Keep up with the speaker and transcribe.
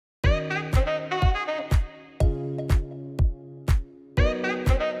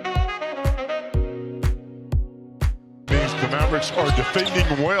Mavericks are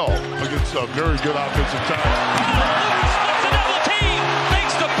defending well against a very good offensive team. The double team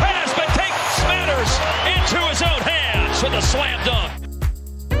makes the pass, but takes matters into his own hands with a slam dunk.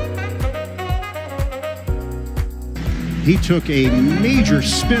 He took a major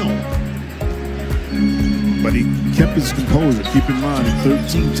spill, but he kept his composure. Keep in mind,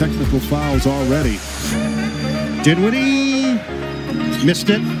 13 technical fouls already. Dinwiddie missed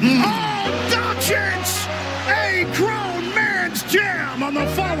it. Oh, Doncic! A grown man's jam on the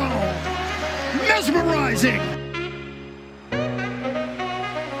follow. Mesmerizing.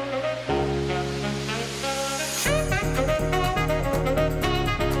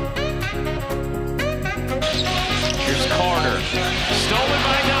 Here's Carter. Stolen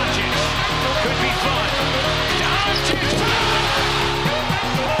by Doncic. Could be fun. Doncic.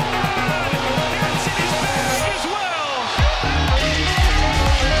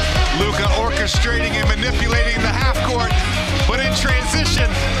 Luka orchestrating and manipulating the half court, but in transition,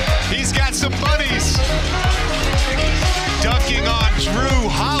 he's got some buddies. Dunking on Drew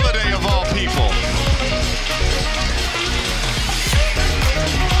Holiday of all people.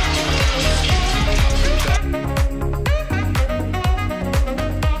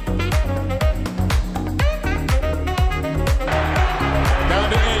 Down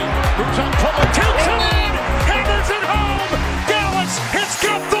to 8. Moves on Puller. Tilts it in. Hammers it home. Dallas has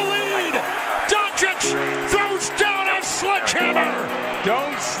got the lead. Doncic throws down a sledgehammer.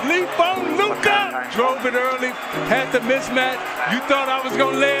 Don't sleep on Luka. Drove it early, had the mismatch. You thought I was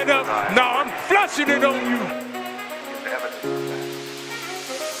gonna lay it up. No, I'm flushing it on you.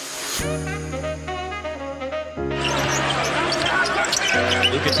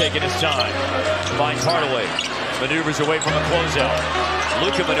 Luka taking his time. Finds Hardaway. Maneuvers away from the closeout.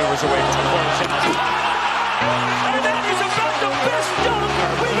 Luka maneuvers away from the closeout. And that is about the best dunk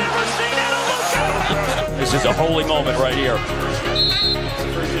we've ever seen out of Luka. This is a holy moment right here.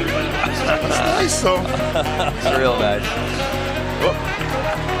 Nice, though. It's real nice.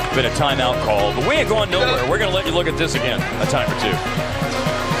 Been a timeout call, but we ain't going nowhere. We're going to let you look at this again a time or two.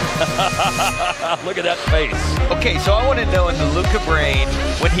 Look at that face. Okay, so I want to know in the Luka brain,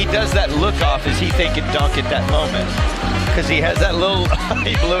 when he does that look off, is he thinking dunk at that moment? Because he has that little,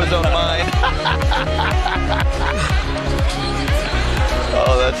 he blew his own mind.